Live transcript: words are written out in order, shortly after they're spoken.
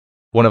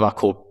one of our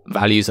core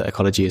values at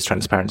Ecology is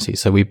transparency.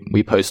 So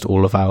we post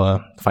all of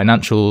our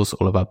financials,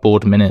 all of our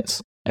board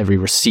minutes, every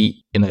receipt,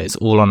 it's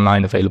all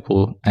online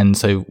available. And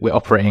so we're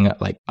operating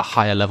at like a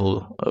higher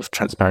level of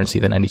transparency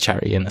than any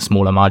charity and a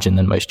smaller margin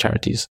than most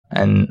charities.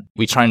 And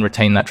we try and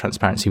retain that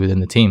transparency within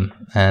the team.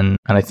 And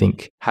I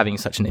think having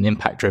such an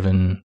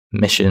impact-driven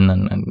mission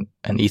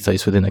and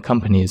ethos within the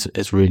company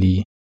is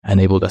really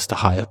enabled us to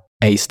hire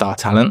A-star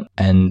talent.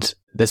 And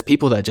there's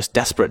people that are just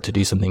desperate to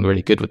do something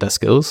really good with their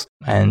skills.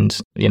 And,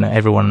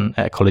 everyone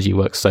at Ecology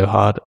works so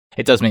hard.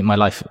 It does make my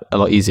life a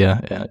lot easier.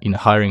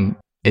 Hiring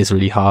is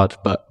really hard,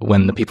 but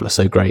when the people are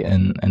so great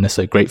and they're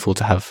so grateful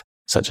to have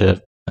such an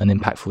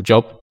impactful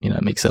job,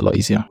 it makes it a lot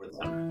easier.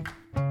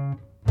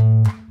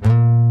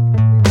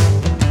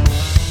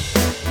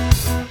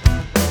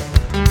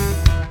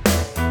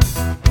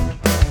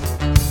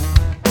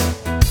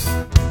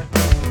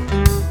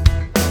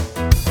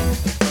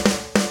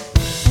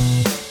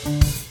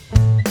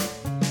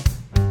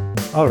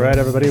 All right,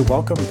 everybody,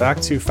 welcome back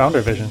to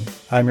Founder Vision.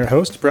 I'm your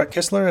host, Brett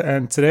Kistler,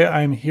 and today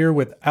I'm here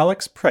with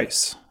Alex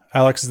Price.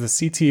 Alex is the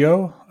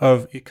CTO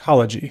of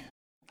Ecology.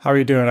 How are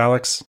you doing,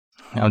 Alex?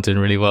 I'm doing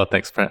really well.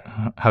 Thanks, Brett.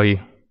 How are you?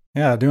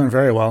 Yeah, doing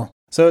very well.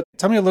 So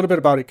tell me a little bit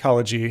about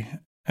Ecology,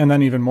 and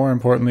then even more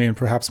importantly, and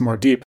perhaps more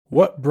deep,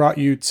 what brought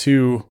you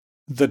to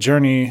the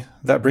journey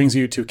that brings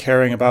you to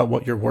caring about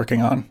what you're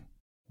working on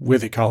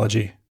with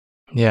Ecology?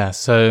 Yeah,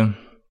 so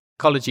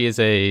Ecology is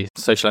a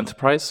social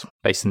enterprise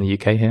based in the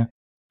UK here.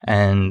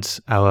 And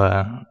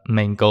our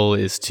main goal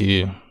is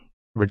to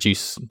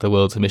reduce the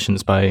world's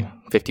emissions by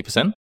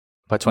 50%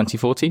 by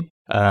 2040.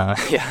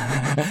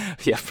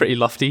 Yeah, pretty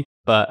lofty.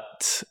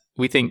 But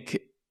we think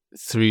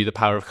through the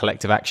power of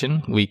collective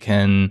action, we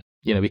can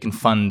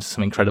fund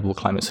some incredible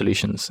climate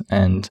solutions.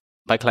 And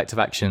by collective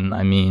action,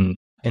 I mean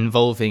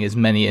involving as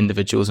many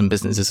individuals and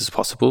businesses as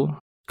possible,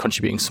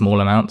 contributing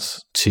small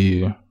amounts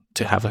to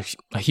have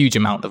a huge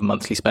amount of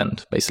monthly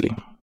spend, basically.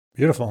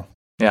 Beautiful.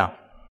 Yeah.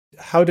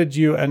 How did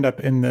you end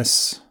up in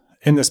this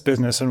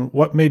business, and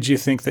what made you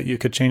think that you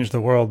could change the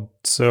world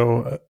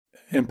so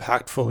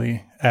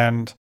impactfully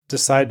and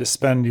decide to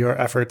spend your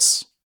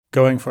efforts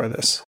going for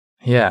this?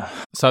 Yeah.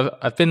 So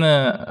I've been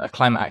a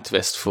climate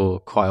activist for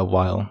quite a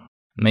while,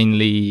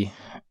 mainly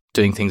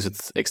doing things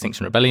with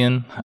Extinction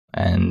Rebellion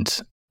and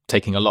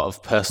taking a lot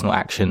of personal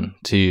action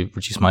to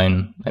reduce my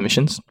own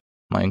emissions,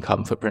 my own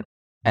carbon footprint.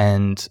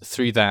 And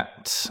through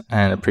that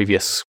and a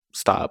previous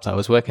startup that I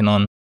was working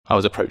on, I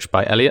was approached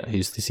by Elliot,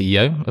 who's the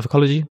CEO of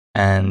Ecology,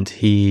 and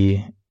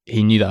he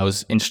knew that I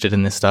was interested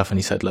in this stuff, and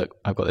he said, look,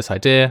 I've got this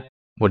idea.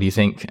 What do you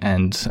think?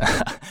 And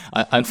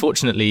I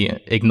unfortunately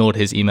ignored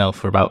his email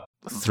for about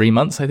 3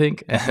 months, I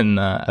think. And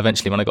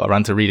eventually when I got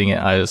around to reading it,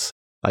 I was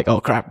like,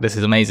 oh crap, this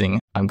is amazing.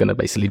 I'm going to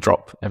basically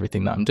drop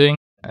everything that I'm doing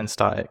and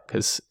start it,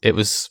 because it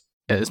was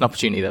an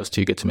opportunity that was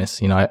too good to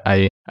miss.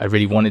 I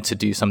really wanted to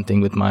do something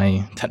with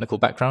my technical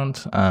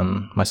background,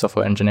 my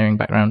software engineering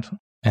background.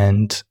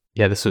 And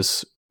yeah, this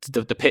was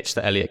the pitch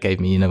that Elliot gave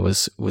me,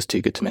 was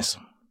too good to miss.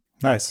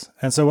 Nice.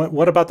 And so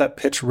what about that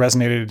pitch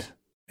resonated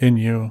in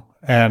you?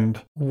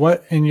 And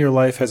what in your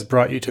life has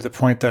brought you to the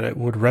point that it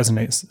would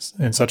resonate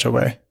in such a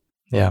way?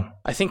 Yeah,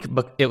 I think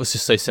it was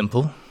just so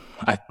simple.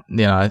 I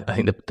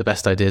think the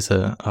best ideas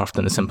are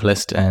often the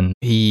simplest. And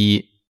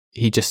he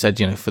just said,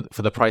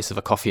 for the price of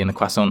a coffee and a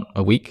croissant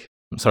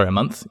a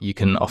month, you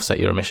can offset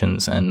your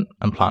emissions and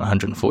plant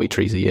 140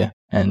 trees a year.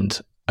 And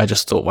I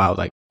just thought, wow,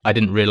 I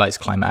didn't realize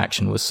climate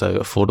action was so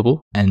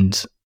affordable.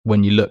 And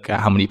when you look at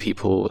how many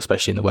people,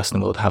 especially in the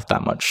Western world, have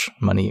that much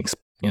money,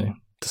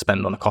 to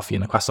spend on a coffee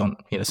and a croissant,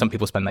 some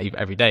people spend that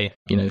every day.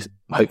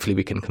 Hopefully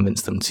we can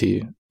convince them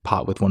to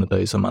part with one of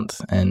those a month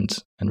and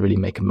really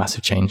make a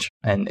massive change.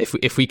 And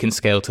if we can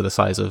scale to the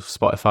size of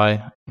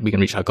Spotify, we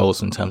can reach our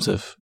goals in terms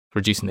of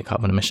reducing the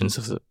carbon emissions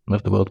of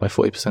the world by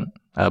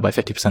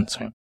 50%.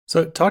 Sorry.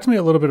 So talk to me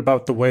a little bit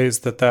about the ways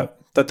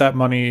that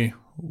money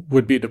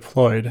would be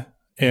deployed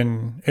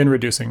in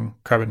reducing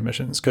carbon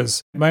emissions,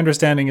 because my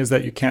understanding is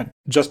that you can't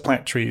just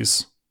plant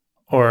trees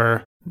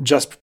or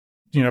just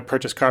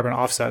purchase carbon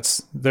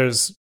offsets.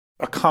 There's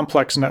a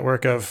complex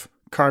network of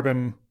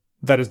carbon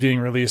that is being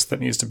released that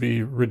needs to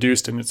be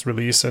reduced in its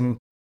release, and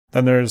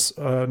then there's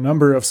a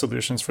number of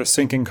solutions for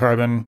sinking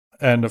carbon,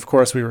 and of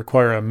course we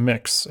require a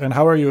mix. And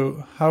how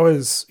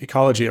is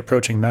Ecology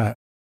approaching that?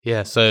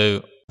 Yeah,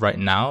 so right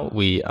now,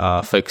 we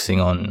are focusing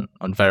on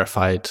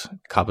verified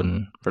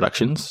carbon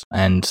reductions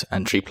and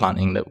tree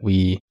planting that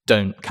we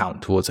don't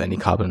count towards any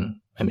carbon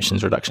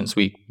emissions reductions.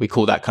 We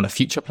call that kind of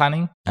future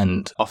planning,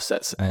 and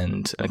offsets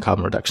and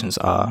carbon reductions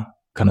are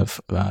kind of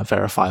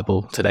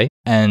verifiable today.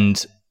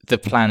 And the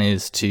plan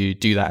is to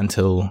do that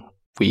until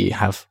we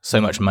have so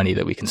much money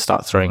that we can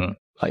start throwing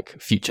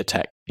future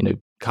tech,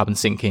 carbon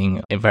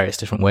sinking in various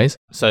different ways.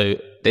 So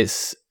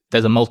there's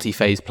a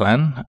multi-phase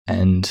plan,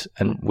 and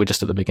we're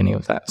just at the beginning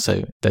of that.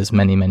 So there's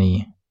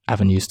many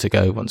avenues to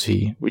go once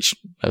we reach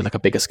a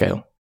bigger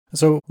scale.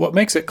 So what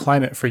makes it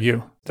climate for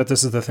you, that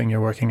this is the thing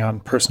you're working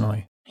on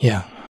personally?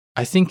 Yeah,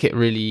 I think it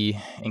really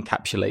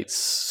encapsulates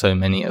so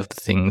many of the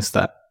things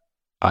that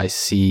I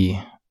see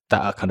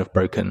that are kind of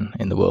broken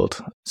in the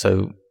world.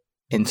 So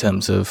in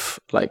terms of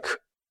like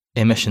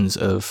emissions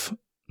of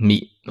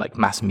meat, like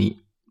mass meat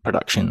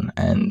production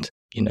and,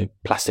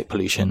 plastic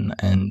pollution,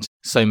 and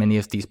so many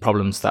of these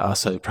problems that are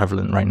so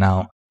prevalent right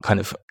now kind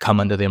of come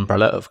under the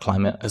umbrella of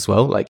climate as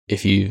well. Like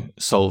if you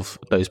solve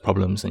those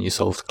problems and you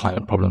solve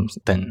climate problems,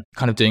 then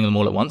kind of doing them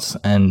all at once.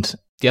 And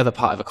the other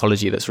part of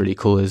ecology that's really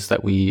cool is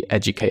that we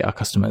educate our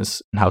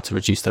customers on how to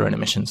reduce their own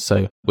emissions.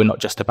 So we're not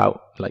just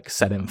about like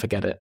set it and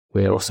forget it.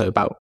 We're also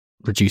about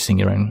reducing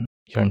your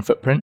own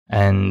footprint.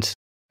 And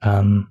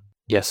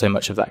so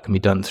much of that can be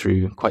done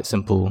through quite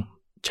simple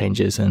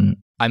changes. And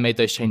I made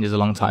those changes a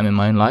long time in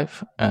my own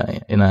life.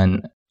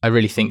 And I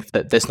really think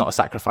that there's not a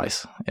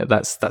sacrifice.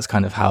 That's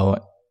kind of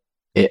how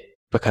it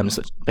became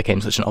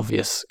such an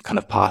obvious kind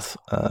of path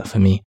for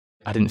me.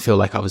 I didn't feel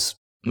like I was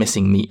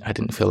missing meat. I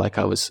didn't feel like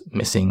I was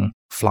missing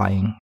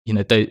flying.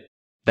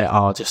 There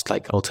are just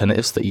like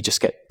alternatives that you just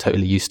get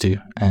totally used to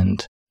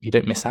and you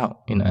don't miss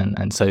out,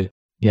 and so,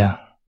 yeah.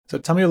 So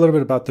tell me a little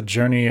bit about the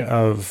journey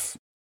of,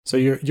 so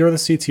you're the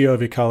CTO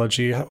of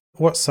Ecology.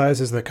 What size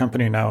is the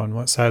company now and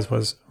what size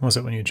was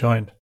it when you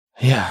joined?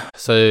 Yeah.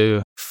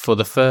 So for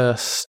the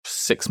first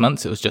 6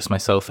 months, it was just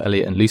myself,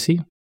 Elliot and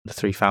Lucy, the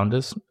 3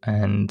 founders.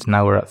 And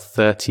now we're at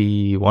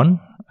 31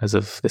 as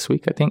of this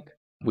week, I think.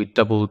 We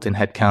doubled in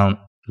headcount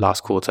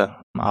last quarter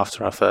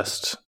after our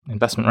first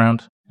investment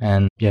round.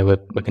 And yeah, we're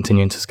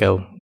continuing to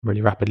scale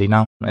really rapidly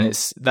now. And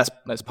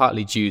that's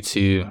partly due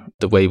to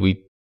the way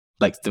we,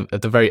 like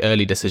the very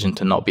early decision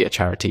to not be a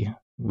charity.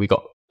 We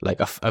got like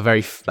a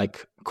very,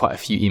 like quite a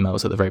few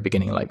emails at the very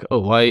beginning, like, oh,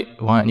 why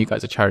aren't you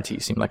guys a charity?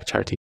 You seem like a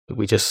charity.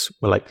 We just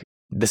were like,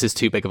 this is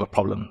too big of a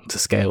problem to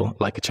scale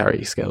like a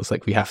charity scales.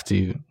 Like we have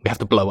to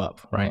blow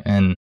up, right?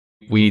 And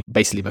we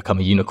basically become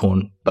a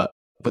unicorn, but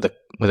with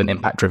an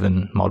impact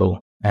driven model.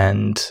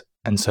 And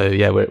so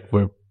yeah,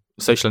 we're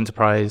social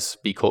enterprise,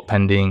 B Corp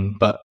pending,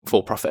 but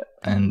for profit,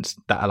 and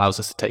that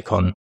allows us to take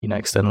on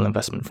external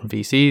investment from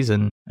VCs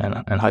and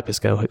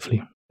hyperscale,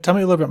 hopefully. Tell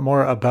me a little bit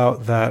more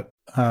about that,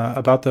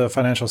 about the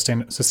financial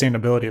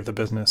sustainability of the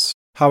business.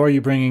 How are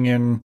you bringing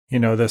in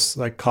this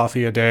like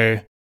coffee a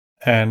day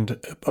and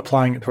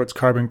applying it towards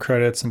carbon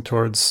credits and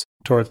towards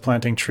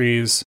planting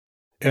trees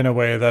in a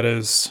way that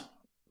is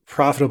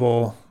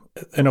profitable,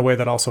 in a way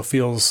that also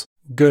feels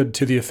good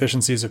to the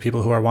efficiencies of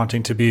people who are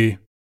wanting to be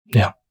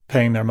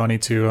paying their money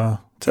to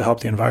help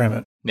the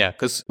environment? Yeah,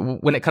 because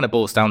when it kind of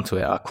boils down to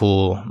it, our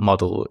core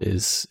model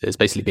is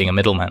basically being a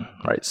middleman,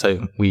 right?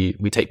 So we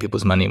take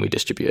people's money and we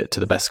distribute it to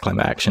the best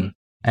climate action.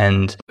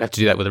 And we have to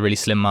do that with a really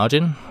slim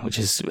margin, which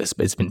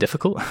it's been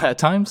difficult at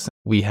times.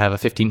 We have a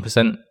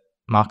 15%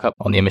 markup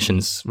on the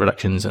emissions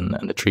reductions and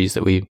the trees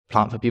that we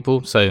plant for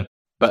people. So,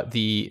 but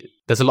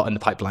there's a lot in the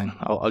pipeline.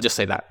 I'll just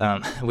say that.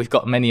 We've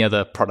got many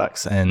other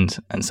products and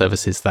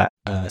services that,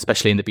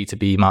 especially in the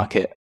B2B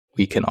market,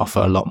 we can offer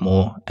a lot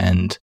more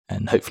and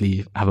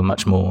hopefully have a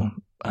much more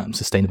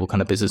sustainable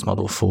kind of business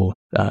model for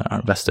our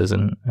investors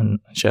and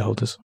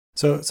shareholders.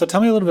 So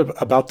tell me a little bit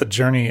about the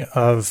journey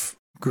of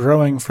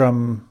growing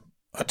from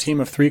a team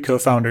of 3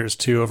 co-founders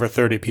to over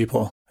 30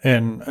 people,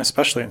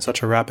 especially in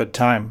such a rapid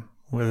time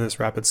with this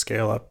rapid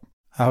scale up.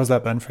 How has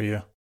that been for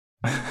you?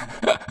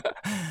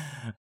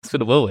 It's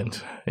been a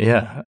whirlwind.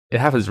 Yeah, it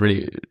happens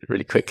really,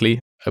 really quickly.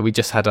 We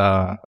just had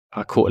our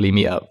quarterly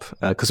meetup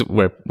because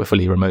we're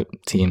fully remote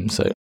team,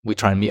 so we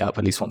try and meet up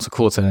at least once a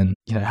quarter. And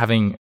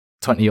having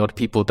 20 odd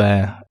people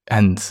there,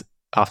 and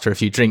after a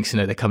few drinks,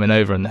 they're coming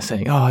over and they're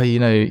saying, "Oh,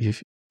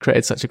 you've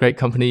created such a great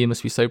company. You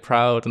must be so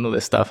proud," and all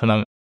this stuff. And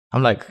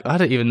I'm like, I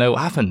don't even know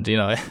what happened.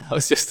 I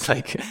was just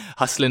like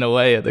hustling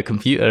away at the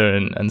computer,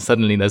 and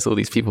suddenly there's all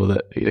these people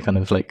that kind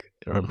of like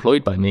are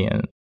employed by me.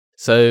 And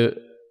so,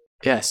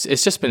 yes,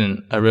 it's just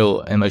been a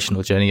real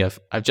emotional journey.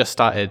 I've just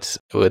started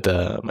with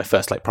my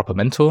first like proper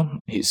mentor,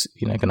 who's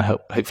going to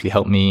hopefully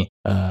help me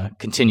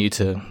continue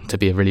to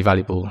be a really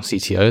valuable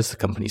CTO as the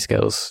company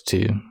scales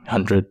to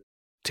 100,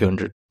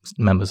 200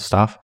 members of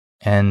staff.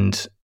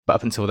 But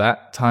up until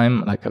that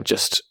time, like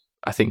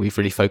I think we've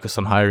really focused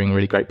on hiring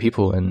really great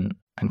people and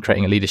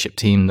creating a leadership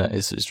team that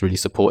is really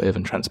supportive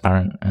and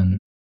transparent and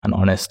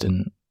honest.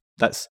 And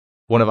that's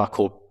one of our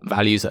core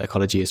values at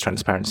Ecology, is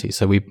transparency.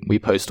 So we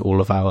post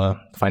all of our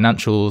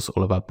financials,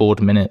 all of our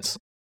board minutes,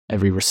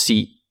 every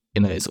receipt,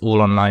 it's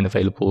all online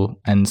available.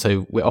 And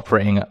so we're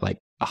operating at like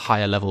a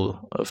higher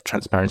level of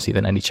transparency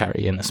than any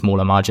charity and a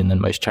smaller margin than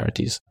most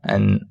charities.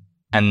 And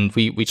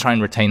we try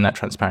and retain that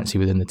transparency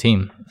within the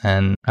team.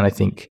 And I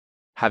think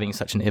having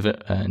such an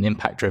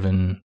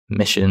impact-driven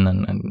mission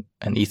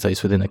and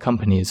ethos within the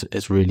company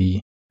has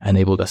really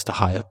enabled us to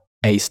hire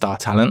A-star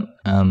talent.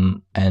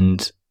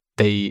 And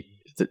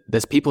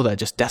there's people that are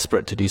just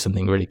desperate to do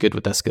something really good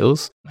with their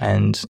skills.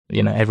 And,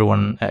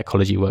 everyone at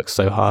Ecology works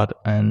so hard.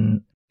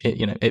 And,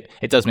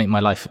 it does make my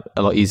life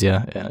a lot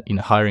easier.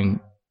 Hiring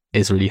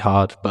is really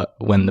hard, but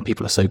when the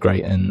people are so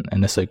great and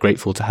they're so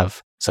grateful to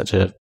have such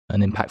an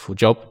impactful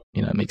job,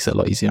 it makes it a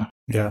lot easier.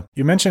 Yeah.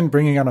 You mentioned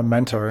bringing on a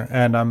mentor,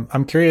 and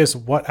I'm curious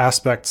what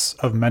aspects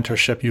of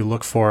mentorship you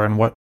look for and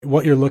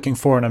what you're looking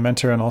for in a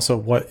mentor, and also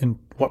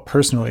what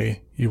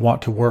personally you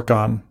want to work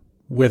on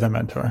with a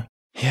mentor?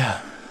 Yeah.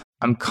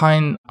 I'm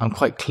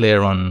quite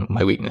clear on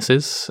my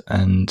weaknesses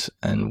and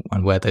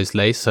where those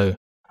lay. So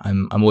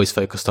I'm always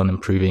focused on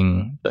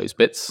improving those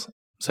bits.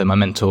 So my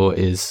mentor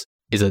has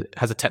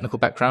a technical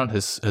background,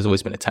 has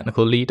always been a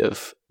technical lead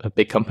of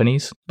big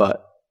companies,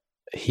 but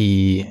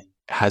he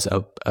has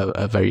a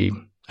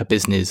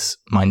business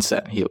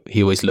mindset.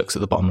 He always looks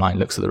at the bottom line,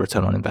 looks at the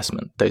return on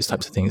investment, those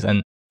types of things.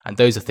 And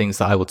those are things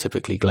that I will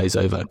typically glaze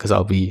over because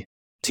I'll be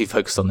too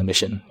focused on the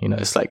mission.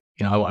 It's like,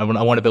 I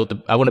want to build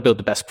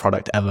the best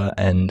product ever.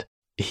 And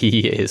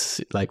he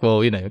is like,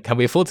 well, can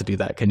we afford to do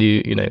that? Can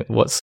you,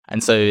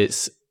 and so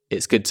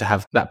it's good to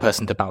have that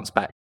person to bounce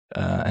back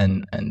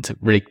and to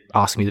really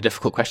ask me the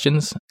difficult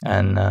questions.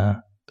 And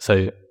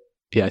so,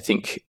 yeah, I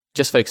think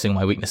just focusing on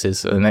my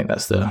weaknesses, I think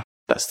that's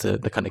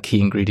the kind of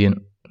key ingredient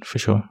for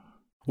sure.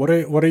 What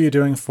are you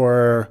doing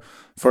for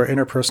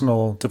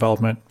interpersonal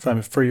development,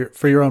 for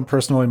your own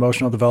personal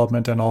emotional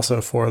development, and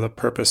also for the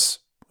purpose,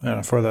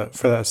 for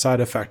that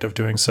side effect of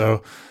doing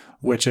so,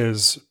 which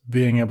is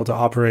being able to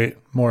operate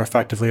more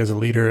effectively as a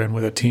leader and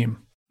with a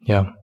team?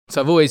 Yeah. So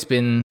I've always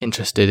been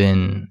interested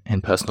in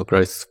personal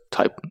growth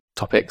type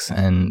topics,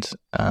 and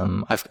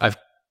I've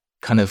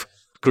kind of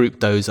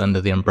grouped those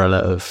under the umbrella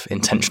of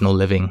intentional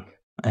living.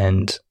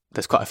 And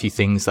there's quite a few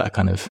things that are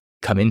kind of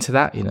come into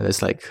that.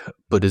 There's like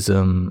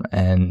Buddhism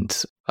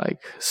and like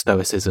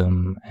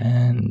Stoicism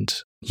and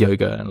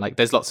yoga, and like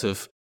there's lots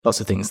of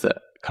things that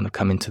kind of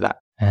come into that.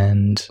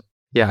 And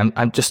yeah,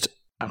 I'm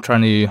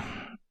trying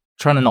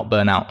to not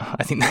burn out.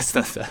 I think that's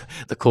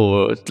the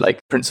core like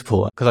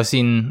principle, because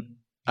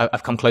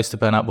I've come close to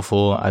burnout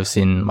before. I've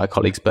seen my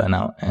colleagues burn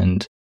out,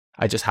 and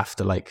I just have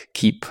to like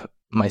keep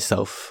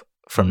myself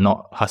from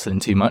not hustling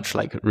too much,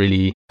 like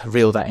really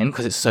reel that in,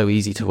 because it's so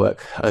easy to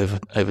work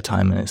over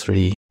time, and it's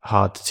really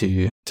hard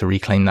to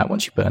reclaim that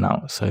once you burn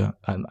out. So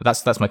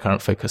that's my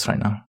current focus right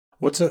now.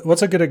 What's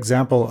a good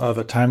example of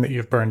a time that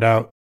you've burned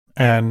out,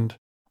 and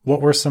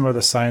what were some of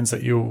the signs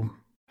that you,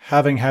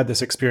 having had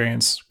this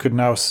experience, could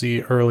now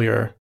see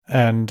earlier,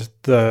 and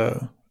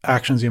the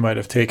actions you might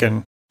have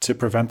taken to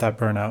prevent that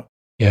burnout?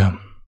 Yeah.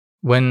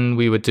 When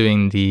we were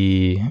doing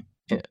the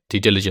due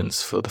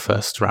diligence for the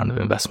first round of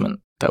investment,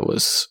 that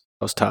was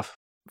tough.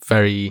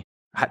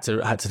 Had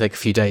to take a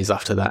few days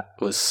after that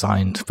was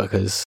signed,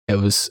 because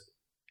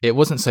it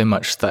wasn't so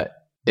much that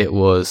it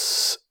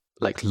was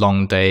like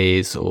long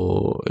days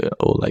or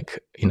like,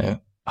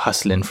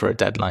 hustling for a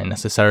deadline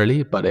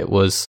necessarily, but it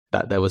was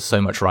that there was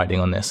so much riding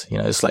on this.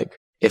 It's like,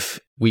 if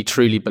we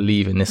truly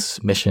believe in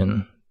this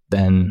mission,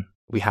 then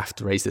we have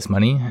to raise this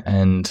money.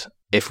 And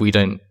if we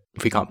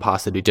can't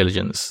pass the due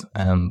diligence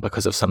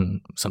because of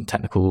some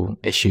technical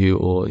issue,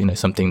 or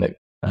something that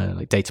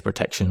like data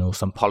protection or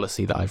some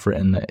policy that I've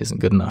written that isn't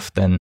good enough,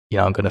 then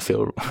I'm going to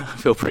feel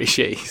pretty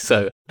shitty.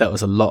 So that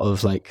was a lot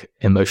of like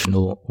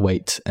emotional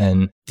weight.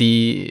 And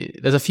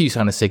there's a few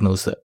kind of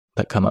signals that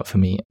come up for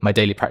me. My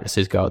daily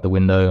practices go out the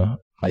window.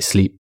 My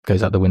sleep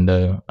goes out the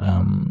window.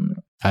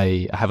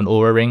 I have an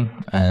Oura ring,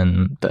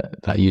 and that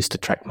I use to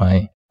track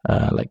my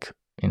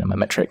my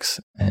metrics.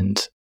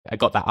 And I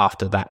got that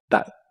after that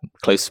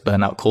close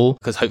burnout call,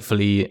 because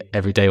hopefully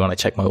every day when I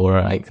check my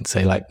Oura, I can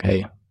say like,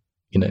 hey,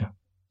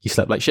 you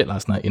slept like shit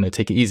last night,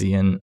 take it easy.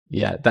 And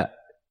yeah,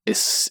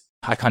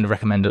 I kind of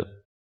recommend it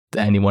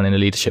to anyone in a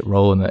leadership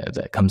role and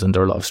that comes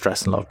under a lot of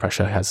stress and a lot of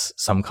pressure has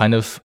some kind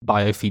of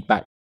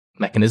biofeedback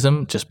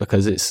mechanism, just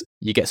because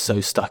you get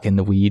so stuck in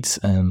the weeds.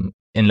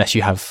 Unless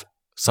you have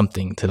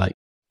something to like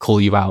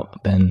call you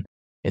out, then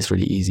it's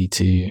really easy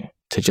to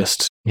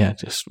just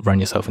run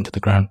yourself into the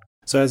ground.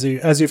 So as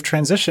you've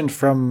transitioned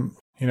from,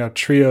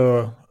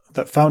 Trio,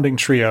 that founding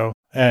Trio,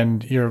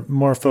 and you're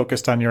more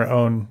focused on your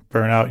own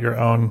burnout, your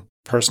own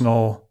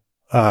personal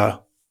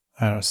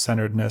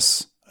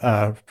centeredness,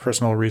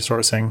 personal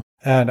resourcing,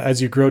 and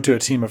as you grow to a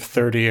team of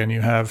 30 and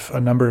you have a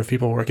number of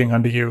people working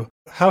under you,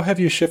 how have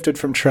you shifted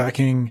from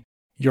tracking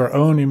your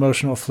own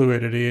emotional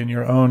fluidity and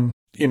your own,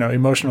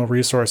 emotional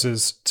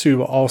resources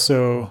to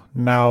also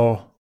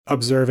now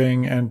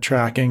observing and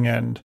tracking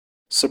and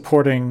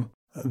supporting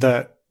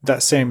that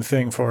same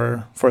thing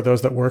for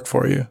those that work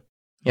for you?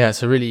 Yeah,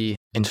 it's a really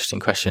interesting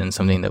question,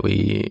 something that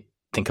we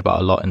think about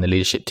a lot in the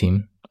leadership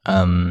team.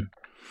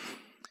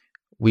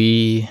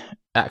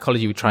 At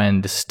Ecology, we try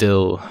and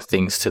distill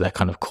things to their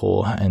kind of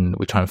core, and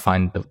we try and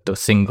find the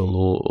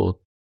single or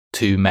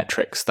two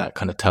metrics that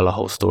kind of tell a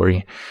whole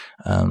story.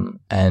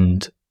 And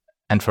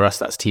for us,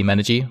 that's team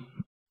energy.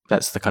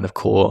 That's the kind of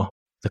core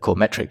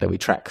metric that we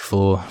track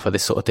for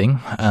this sort of thing.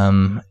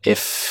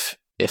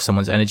 If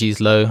someone's energy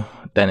is low,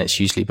 then it's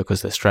usually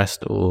because they're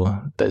stressed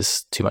or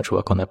there's too much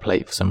work on their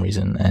plate for some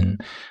reason.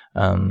 And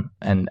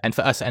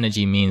for us,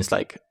 energy means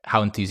like,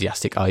 how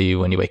enthusiastic are you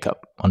when you wake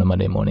up on a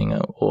Monday morning,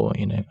 or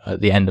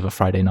at the end of a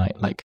Friday night?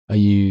 Like, are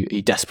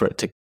you desperate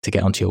to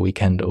get onto your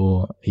weekend,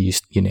 or are you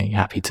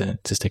happy to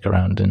stick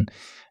around? And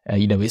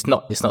it's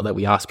not that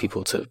we ask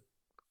people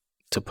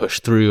to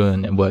push through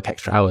and work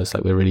extra hours.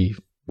 Like, we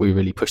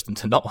really push them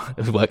to not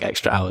work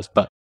extra hours,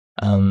 but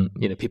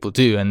people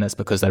do, and that's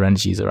because their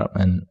energies are up.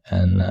 And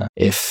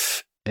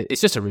if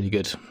it's just a really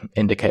good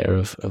indicator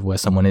of where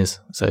someone is.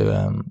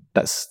 So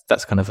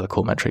that's kind of the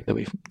core metric that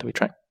we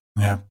track.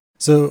 Yeah.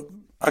 So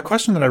a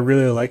question that I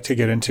really like to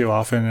get into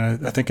often,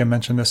 and I think I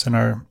mentioned this in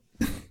our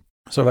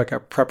sort of like our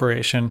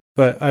preparation,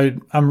 but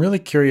I'm really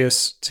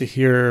curious to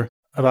hear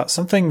about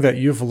something that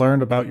you've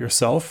learned about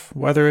yourself,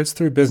 whether it's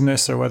through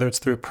business or whether it's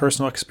through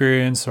personal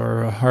experience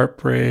or a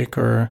heartbreak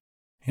or,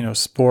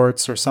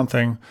 sports or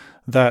something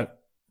that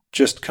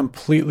just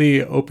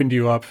completely opened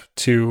you up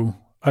to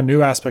a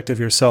new aspect of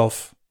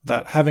yourself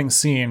that, having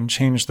seen,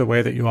 changed the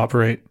way that you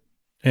operate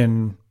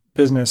in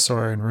business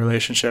or in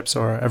relationships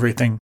or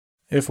everything,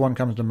 if one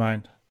comes to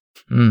mind.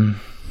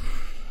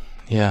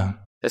 Yeah.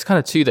 There's kind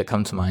of two that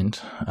come to mind.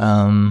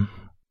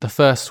 The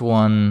first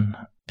one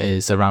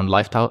is around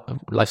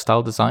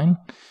lifestyle design.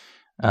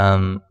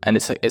 And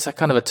it's a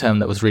kind of a term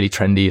that was really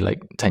trendy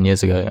like 10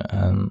 years ago,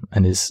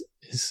 and is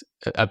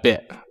a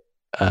bit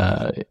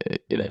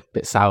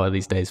bit sour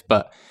these days.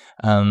 But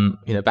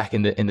back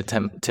in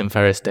the Tim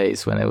Ferriss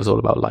days, when it was all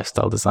about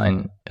lifestyle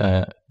design,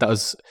 I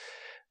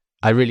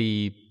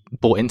really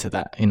bought into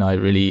that.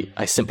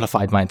 I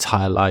simplified my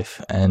entire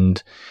life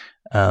and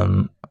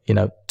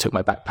took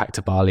my backpack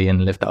to Bali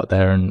and lived out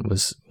there and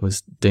was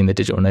doing the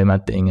digital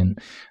nomad thing.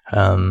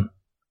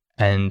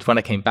 And when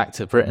I came back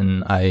to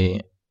Britain,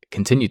 I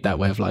continued that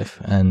way of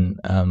life. And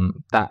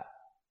that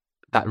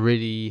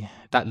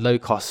low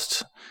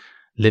cost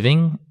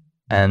living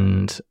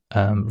and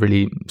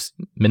really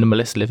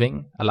minimalist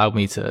living allowed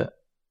me to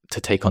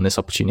take on this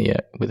opportunity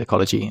with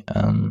Ecology,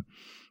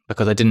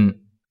 because I didn't,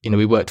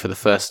 we worked for the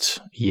first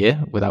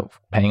year without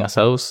paying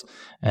ourselves,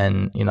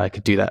 and I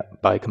could do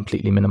that by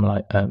completely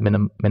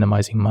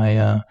minimizing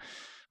my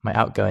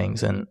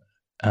outgoings, and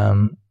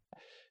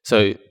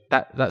so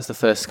that's the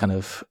first kind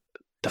of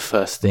the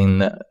first thing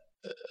that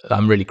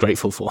I'm really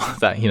grateful for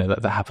that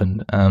that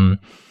happened,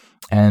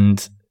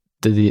 and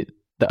the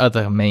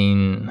other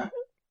main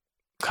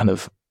kind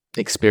of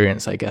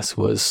experience, I guess,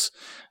 was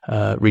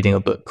reading a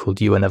book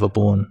called You Were Never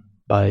Born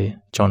by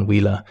John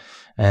Wheeler,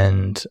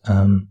 and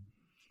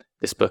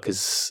this book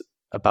is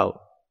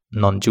about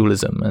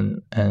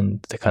non-dualism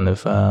and the kind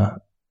of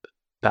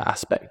that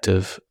aspect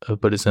of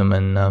Buddhism,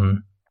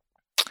 and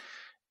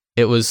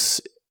it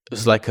was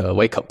like a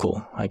wake-up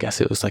call, I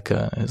guess. It was like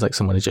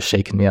someone had just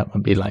shaken me up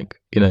and be like,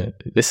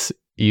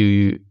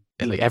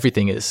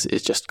 everything is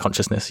just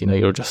consciousness.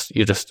 You're just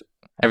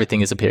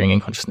everything is appearing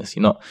in consciousness.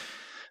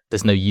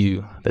 There's no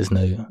you. There's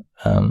no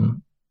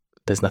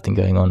there's nothing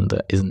going on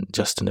that isn't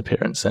just an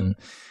appearance, and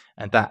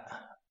that.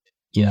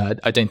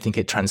 I don't think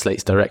it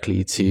translates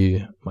directly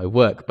to my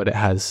work, but it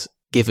has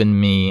given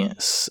me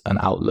an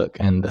outlook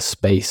and a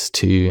space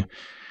to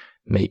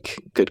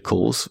make good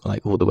calls,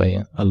 like all the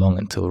way along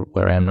until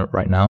where I am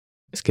right now.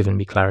 It's given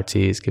me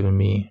clarity. It's given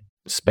me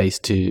space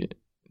to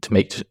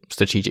make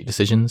strategic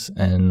decisions,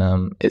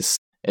 and it's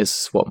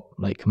what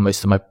like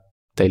most of my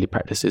daily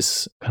practice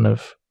is kind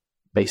of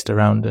based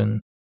around, and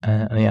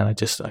I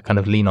kind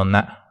of lean on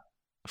that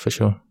for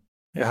sure.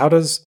 Yeah, how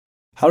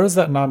does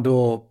that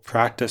non-dual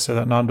practice or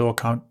that non-dual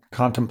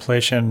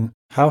contemplation,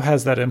 how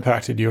has that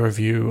impacted your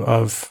view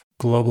of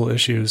global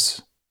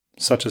issues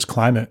such as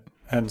climate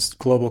and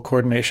global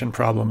coordination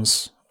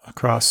problems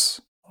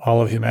across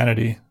all of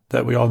humanity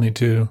that we all need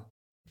to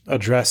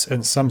address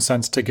in some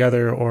sense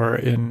together or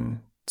in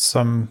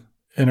some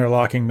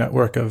interlocking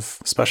network of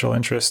special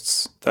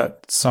interests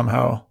that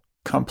somehow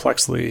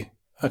complexly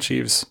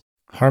achieves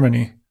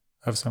harmony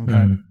of some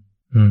kind?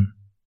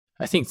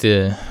 I think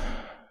the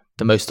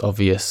most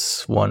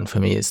obvious one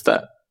for me is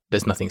that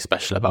there's nothing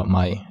special about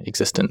my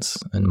existence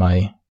and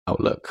my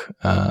outlook.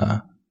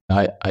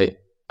 I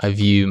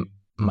view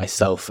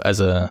myself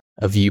as a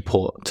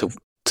viewport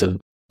to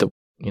the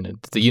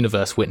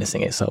universe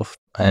witnessing itself,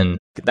 and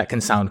that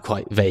can sound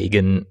quite vague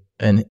and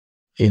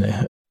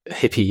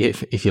hippie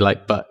if you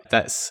like, but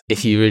that's,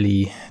 if you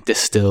really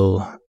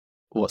distill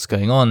what's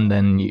going on,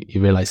 then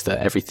you realize that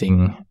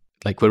everything,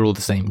 like, we're all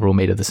the same. We're all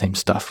made of the same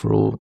stuff. We're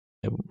all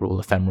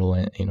ephemeral,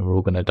 we're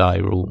all going to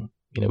die. We're all,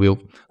 we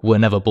were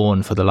never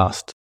born for the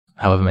last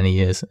however many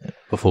years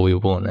before we were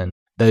born. And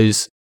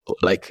those,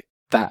 like,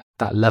 that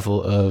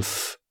level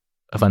of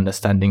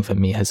understanding for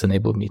me has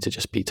enabled me to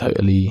just be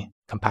totally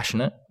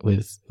compassionate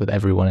with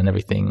everyone and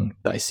everything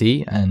that I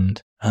see.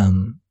 And,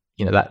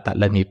 that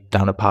led me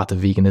down a path of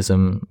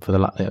veganism for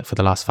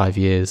the last 5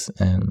 years.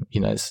 And,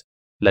 it's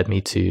led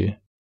me to,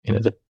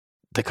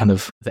 the kind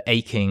of the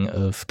aching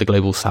of the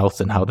global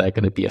south and how they're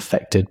going to be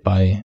affected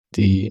by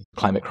the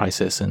climate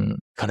crisis and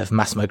kind of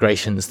mass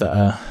migrations that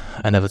are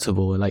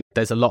inevitable. Like,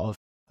 there's a lot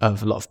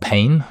of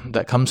pain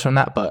that comes from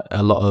that, but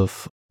a lot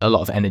of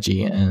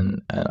energy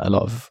and a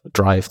lot of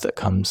drive that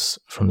comes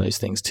from those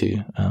things too.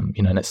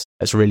 And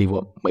it's really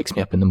what wakes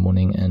me up in the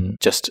morning, and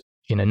just,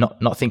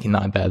 not thinking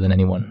that I'm better than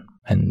anyone.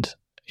 And,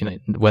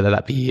 whether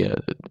that be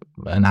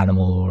an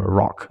animal or a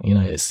rock,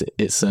 it's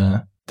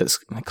that's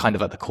kind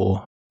of at the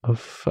core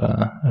of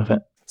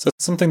it. So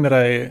it's something that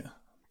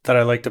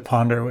I like to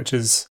ponder, which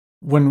is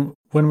when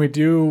we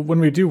do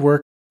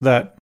work,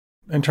 that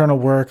internal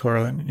work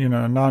or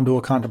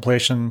non-dual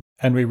contemplation,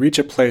 and we reach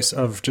a place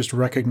of just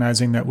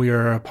recognizing that we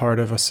are a part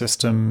of a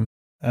system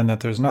and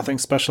that there's nothing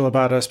special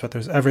about us, but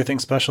there's everything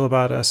special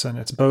about us, and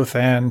it's both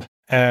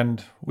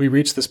and we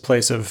reach this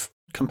place of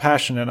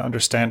compassion and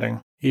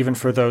understanding, even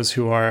for those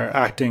who are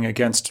acting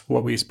against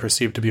what we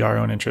perceive to be our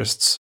own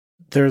interests.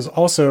 There's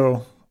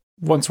also,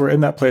 once we're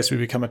in that place, we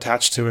become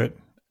attached to it,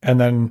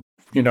 and then,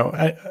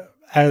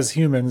 as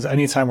humans,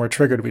 anytime we're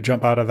triggered, we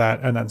jump out of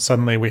that, and then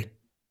suddenly we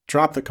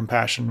drop the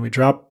compassion, we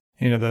drop,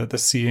 the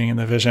seeing and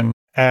the vision.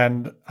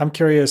 And I'm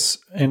curious,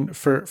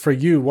 for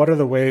you, what are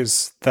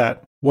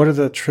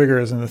the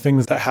triggers and the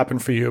things that happen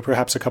for you,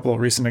 perhaps a couple of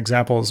recent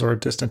examples or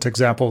distant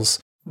examples,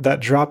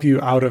 that drop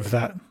you out of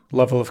that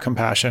level of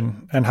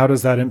compassion? And how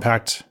does that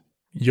impact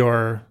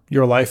your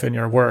life and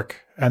your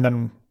work? And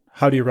then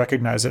how do you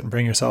recognize it and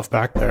bring yourself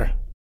back there?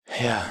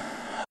 Yeah.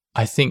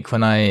 I think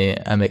when I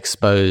am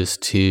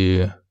exposed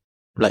to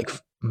like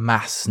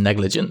mass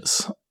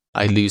negligence,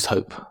 I lose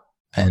hope.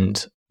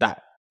 And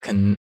that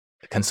can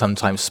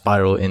sometimes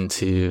spiral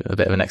into a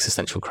bit of an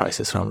existential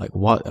crisis where I'm like,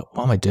 what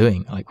am I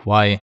doing? Like,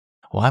 why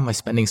am I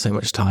spending so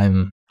much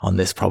time on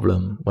this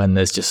problem when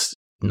there's just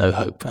no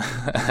hope?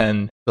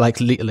 And like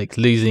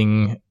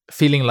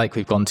feeling like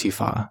we've gone too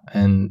far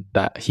and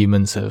that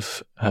humans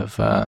have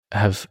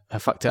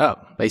fucked it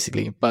up,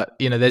 basically. But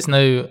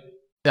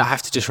I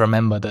have to just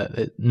remember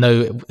that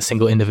no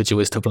single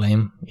individual is to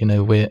blame.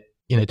 We're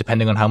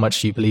depending on how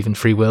much you believe in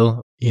free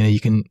will, you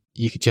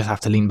could just have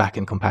to lean back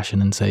in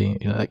compassion and say,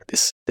 like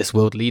this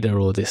world leader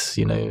or this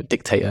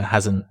dictator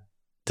hasn't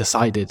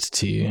decided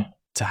to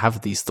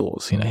have these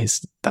thoughts.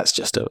 That's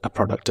just a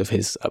product of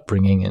his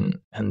upbringing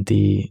and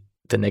the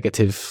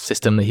negative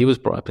system that he was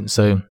brought up in.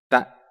 So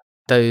when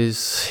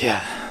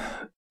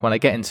I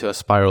get into a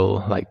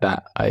spiral like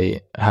that,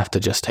 I have to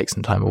just take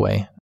some time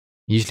away.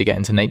 Usually get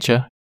into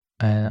nature.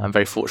 I'm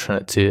very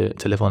fortunate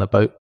to live on a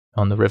boat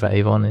on the River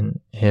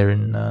Avon here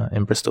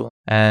in Bristol,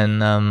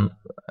 and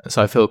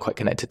so I feel quite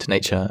connected to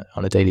nature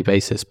on a daily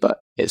basis. But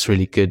it's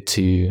really good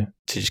to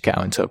just get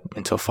out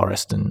into a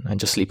forest and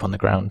just sleep on the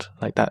ground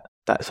like that.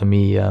 That for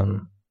me,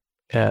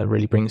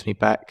 really brings me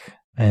back.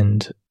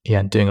 And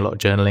doing a lot of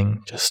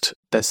journaling. Just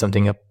there's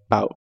something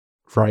about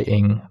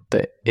writing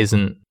that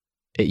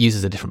it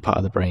uses a different part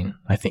of the brain,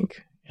 I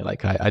think.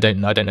 Like I don't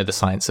know the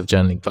science of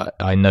journaling, but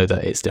I know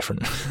that it's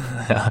different.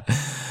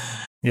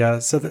 Yeah,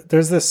 so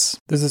there's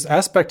this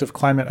aspect of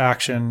climate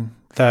action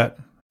that,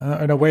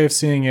 in a way of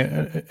seeing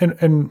it,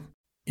 in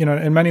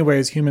many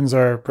ways, humans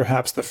are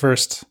perhaps the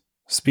first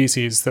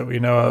species that we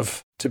know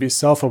of to be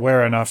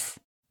self-aware enough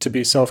to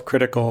be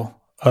self-critical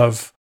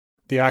of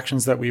the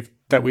actions that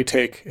we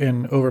take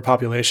in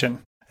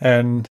overpopulation.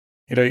 And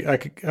I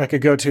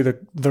could go to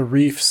the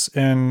reefs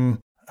in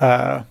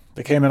the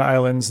Cayman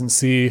Islands and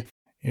see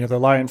the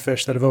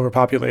lionfish that have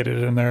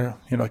overpopulated and they're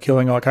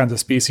killing all kinds of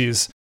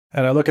species.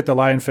 And I look at the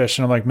lionfish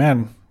and I'm like,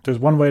 man, there's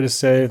one way to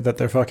say that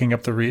they're fucking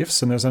up the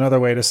reefs, and there's another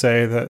way to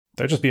say that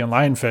they're just being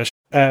lionfish.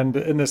 And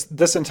in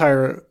this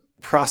entire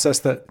process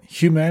that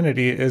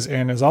humanity is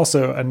in is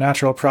also a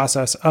natural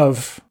process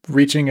of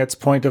reaching its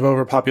point of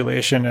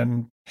overpopulation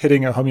and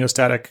hitting a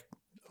homeostatic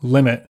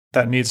limit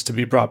that needs to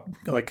be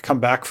come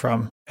back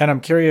from. And I'm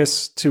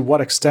curious to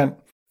what extent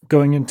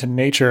going into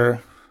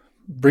nature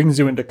brings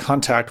you into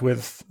contact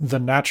with the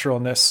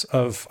naturalness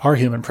of our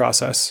human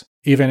process,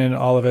 even in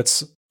all of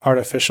its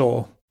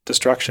artificial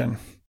destruction.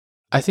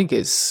 I think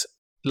it's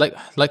like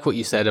what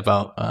you said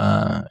about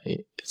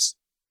it's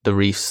the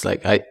reefs.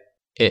 It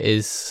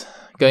is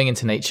going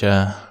into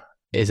nature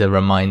is a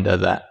reminder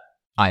that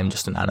I am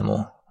just an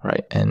animal,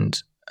 right?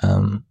 And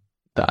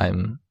that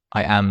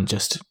I am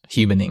just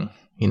humaning.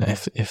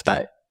 If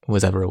that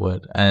was ever a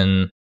word.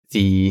 And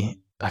I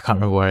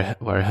can't remember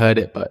where I heard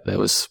it, but I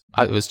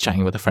was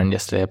chatting with a friend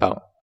yesterday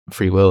about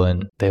free will,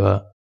 and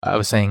I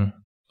was saying,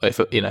 if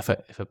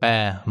a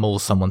bear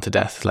mauls someone to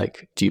death,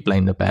 like, do you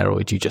blame the bear,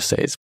 or do you just say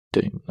it's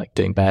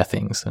doing bear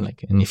things? And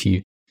if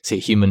you see a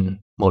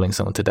human mauling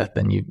someone to death,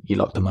 then you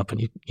lock them up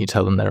and you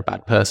tell them they're a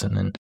bad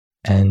person.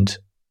 And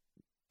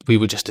we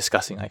were just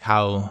discussing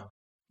how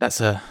it's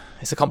a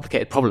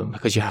complicated problem,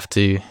 because you have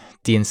to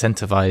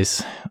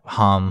de-incentivize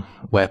harm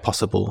where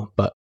possible,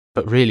 but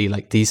really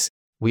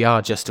we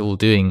are just all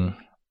doing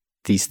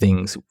these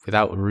things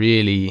without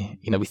really,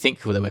 we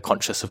think that we're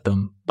conscious of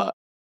them, but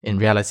in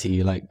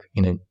reality,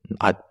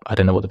 I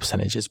don't know what the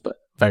percentage is, but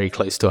very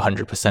close to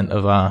 100%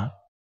 of our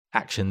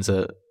actions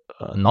are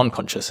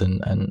non-conscious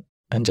and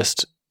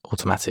just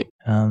automatic.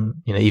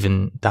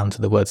 Even down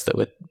to the words that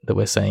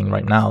we're saying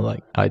right now,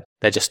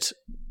 they're just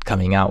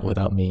coming out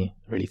without me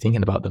really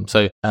thinking about them.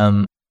 So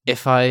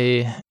if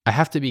I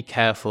have to be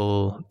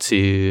careful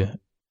to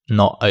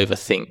not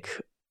overthink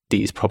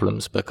these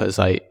problems, because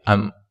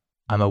I'm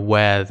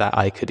aware that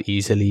I could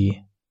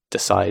easily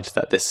decide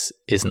that this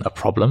isn't a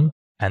problem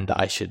and that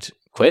I should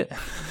quit.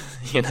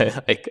 When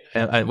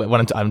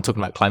I'm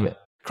talking about climate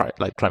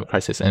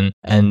crisis,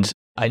 and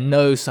I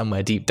know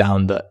somewhere deep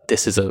down that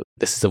this is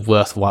a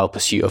worthwhile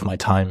pursuit of my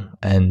time,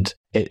 and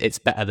it's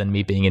better than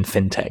me being in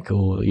fintech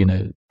or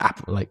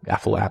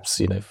Apple apps,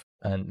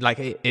 and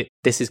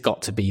this has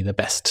got to be the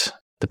best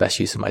the best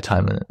use of my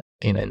time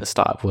in the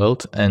startup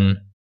world. And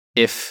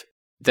if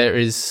there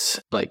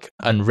is like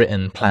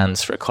unwritten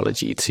plans for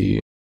ecology to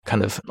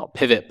kind of not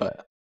pivot,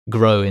 but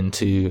grow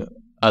into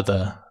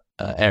other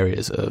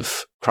areas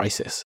of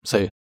crisis.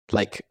 So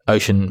like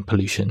ocean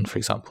pollution, for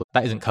example,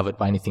 that isn't covered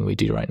by anything we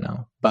do right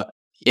now. But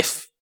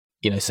if,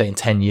 say in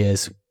 10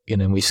 years,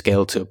 we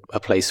scale to a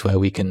place where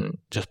we can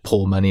just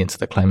pour money into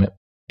the climate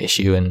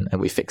issue and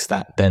we fix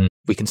that, then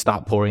we can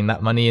start pouring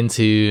that money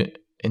into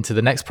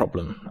the next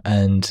problem.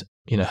 And,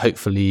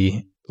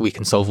 hopefully we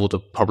can solve all the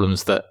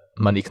problems that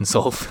money can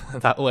solve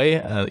that way.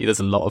 There's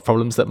a lot of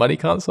problems that money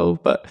can't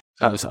solve, but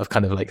I've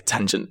kind of like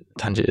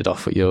tangented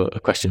off with your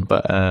question,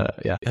 but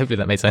hopefully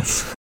that made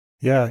sense.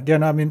 Yeah.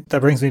 No, I mean, that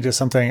brings me to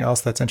something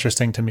else that's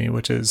interesting to me,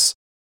 which is,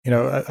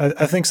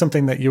 I think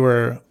something that you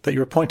were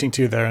pointing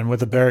to there, and with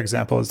the bear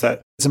example, is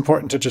that it's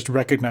important to just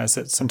recognize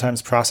that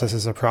sometimes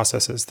processes are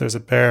processes. There's a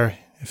bear.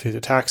 If he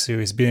attacks you,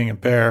 he's being a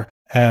bear.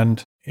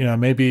 And,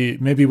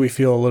 maybe we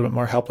feel a little bit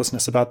more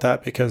helplessness about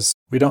that because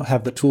we don't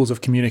have the tools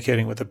of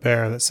communicating with a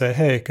bear that say,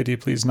 hey, could you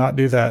please not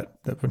do that?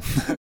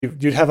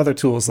 You'd have other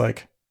tools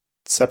like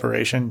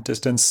separation,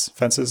 distance,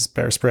 fences,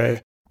 bear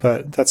spray,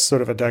 but that's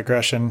sort of a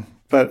digression.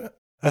 But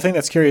I think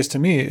that's curious to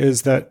me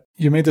is that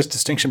you made this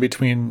distinction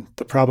between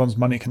the problems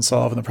money can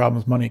solve and the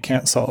problems money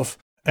can't solve.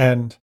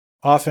 And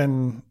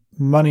often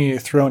money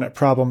thrown at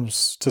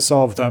problems to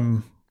solve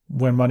them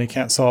when money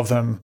can't solve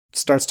them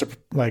starts to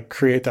like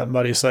create that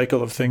muddy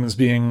cycle of things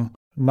being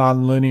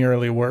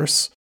non-linearly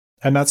worse.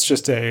 And that's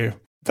just a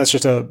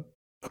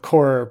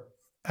core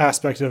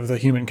aspect of the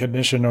human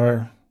condition,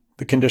 or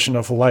the condition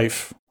of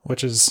life,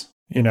 which is,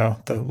 the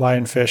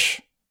lionfish,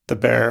 the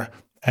bear,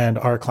 and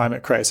our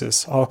climate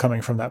crisis, all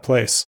coming from that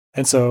place.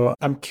 And so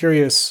I'm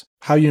curious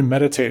how you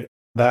meditate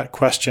that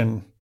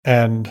question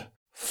and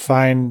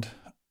find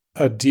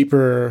a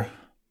deeper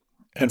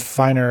and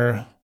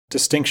finer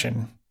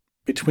distinction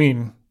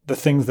between the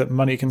things that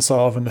money can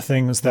solve and the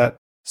things that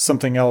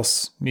something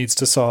else needs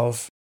to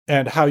solve,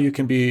 and how you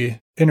can be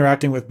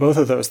interacting with both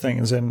of those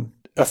things and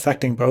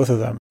affecting both of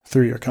them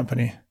through your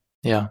company.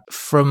 Yeah.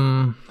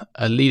 From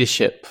a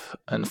leadership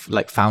and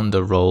like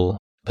founder role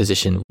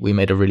position, we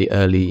made a really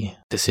early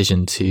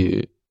decision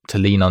to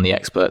lean on the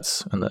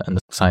experts and the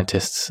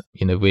scientists.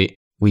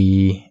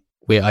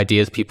 We're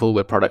ideas people,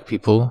 we're product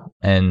people,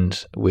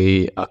 and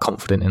we are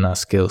confident in our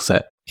skill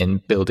set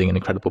in building an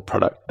incredible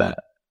product that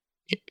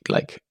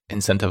like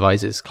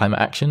incentivizes climate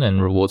action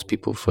and rewards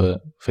people for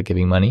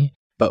giving money.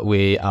 But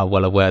we are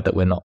well aware that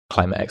we're not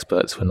climate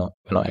experts. We're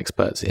not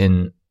experts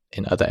in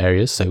other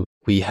areas. So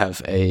we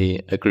have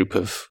a group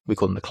of, we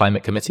call them the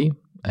Climate Committee.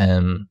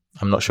 I'm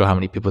not sure how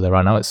many people there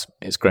are now.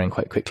 It's growing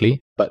quite quickly,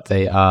 but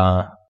they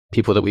are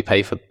people that we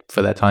pay for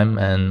their time,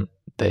 and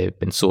they've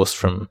been sourced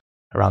from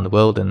around the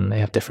world, and they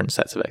have different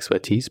sets of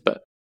expertise.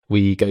 But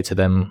we go to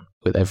them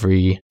with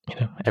every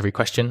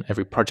question,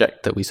 every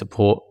project that we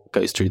support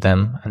goes through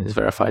them and is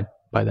verified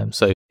by them.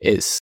 So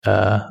it's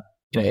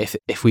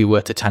if we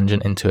were to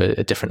tangent into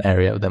a different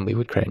area, then we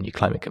would create a new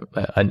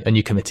a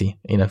new committee,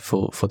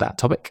 for that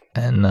topic,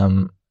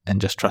 and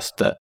just trust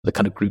that the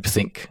kind of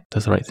groupthink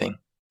does the right thing.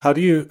 How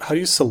do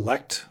you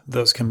select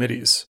those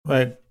committees?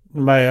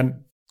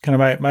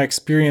 My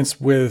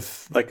experience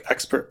with like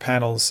expert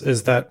panels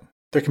is that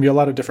there can be a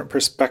lot of different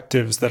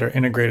perspectives that are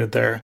integrated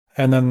there.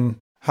 And then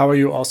how are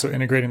you also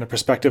integrating the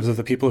perspectives of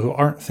the people who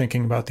aren't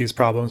thinking about these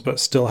problems but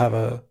still have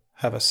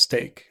a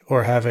stake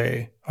or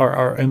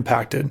are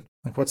impacted?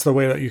 Like, what's the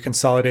way that you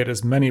consolidate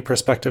as many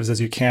perspectives as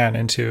you can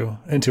into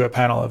a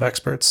panel of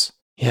experts?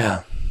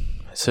 Yeah,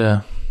 it's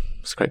a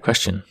great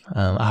question.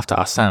 I have to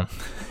ask Sam,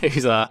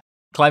 who's our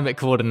climate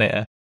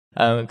coordinator,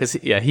 because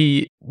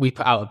we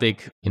put out a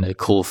big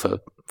call for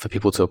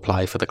people to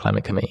apply for the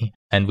climate committee,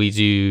 and we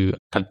do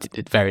kind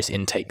of various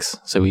intakes.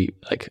 So we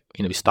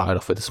we started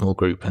off with a small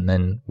group, and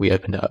then we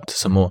opened it up to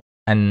some more.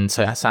 And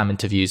so Sam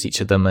interviews each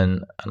of them,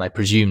 and I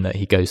presume that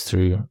he goes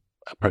through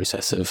a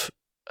process of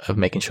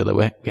making sure that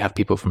we have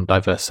people from a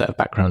diverse set of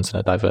backgrounds and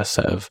a diverse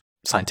set of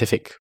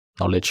scientific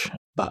knowledge.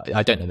 But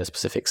I don't know the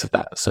specifics of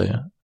that. So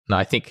no,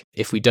 I think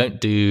if we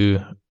don't do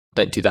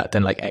that,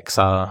 then like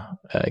XR,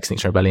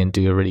 Extinction Rebellion,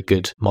 do a really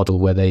good model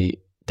where they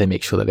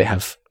make sure that they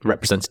have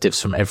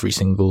representatives from every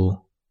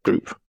single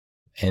group,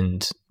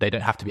 and they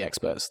don't have to be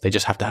experts. They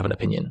just have to have an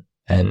opinion.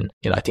 And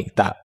I think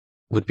that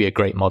would be a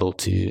great model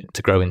to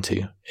grow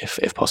into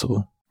if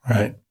possible.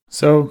 Right.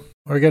 So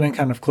we're getting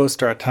kind of close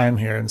to our time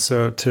here. And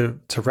so to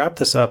wrap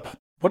this up,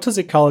 what does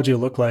ecology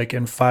look like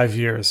in 5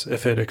 years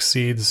if it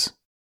exceeds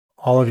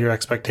all of your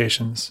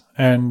expectations?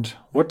 And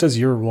what does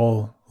your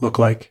role look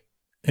like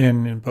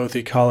in both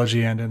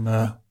ecology and in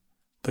the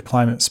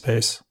climate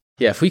space?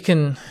 Yeah, if we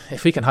can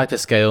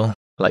hyperscale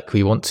like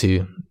we want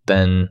to,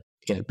 then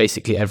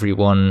basically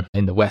everyone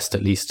in the West,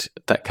 at least,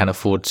 that can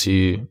afford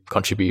to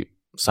contribute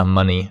some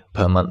money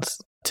per month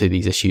to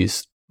these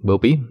issues will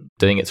be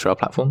doing it through our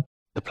platform.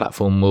 The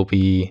platform will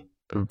be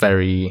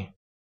very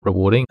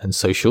rewarding and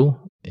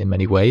social in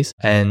many ways,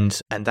 and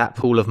that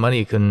pool of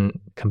money can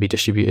be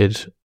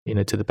distributed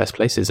to the best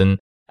places,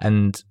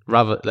 and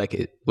rather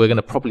we're going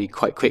to probably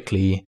quite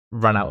quickly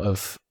run out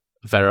of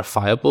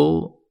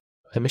verifiable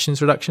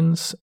emissions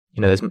reductions.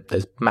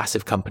 There's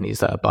massive companies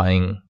that are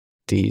buying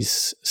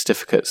these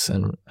certificates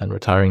and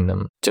retiring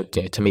them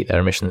to meet their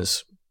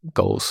emissions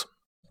goals.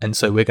 And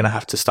so we're going to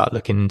have to start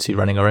looking into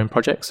running our own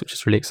projects, which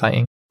is really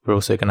exciting. We're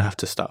also going to have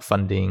to start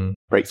funding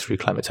breakthrough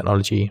climate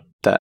technology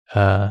that,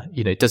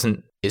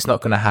 it's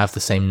not going to have the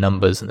same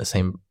numbers and the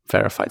same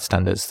verified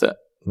standards that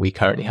we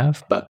currently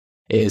have, but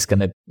it is going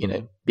to,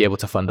 be able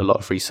to fund a lot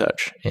of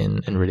research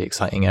in really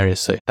exciting areas.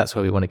 So that's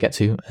where we want to get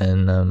to,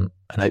 and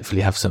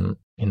hopefully have some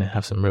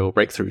real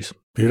breakthroughs.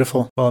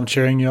 Beautiful. Well, I'm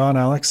cheering you on,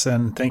 Alex,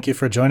 and thank you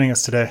for joining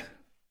us today.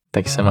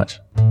 Thank you so much.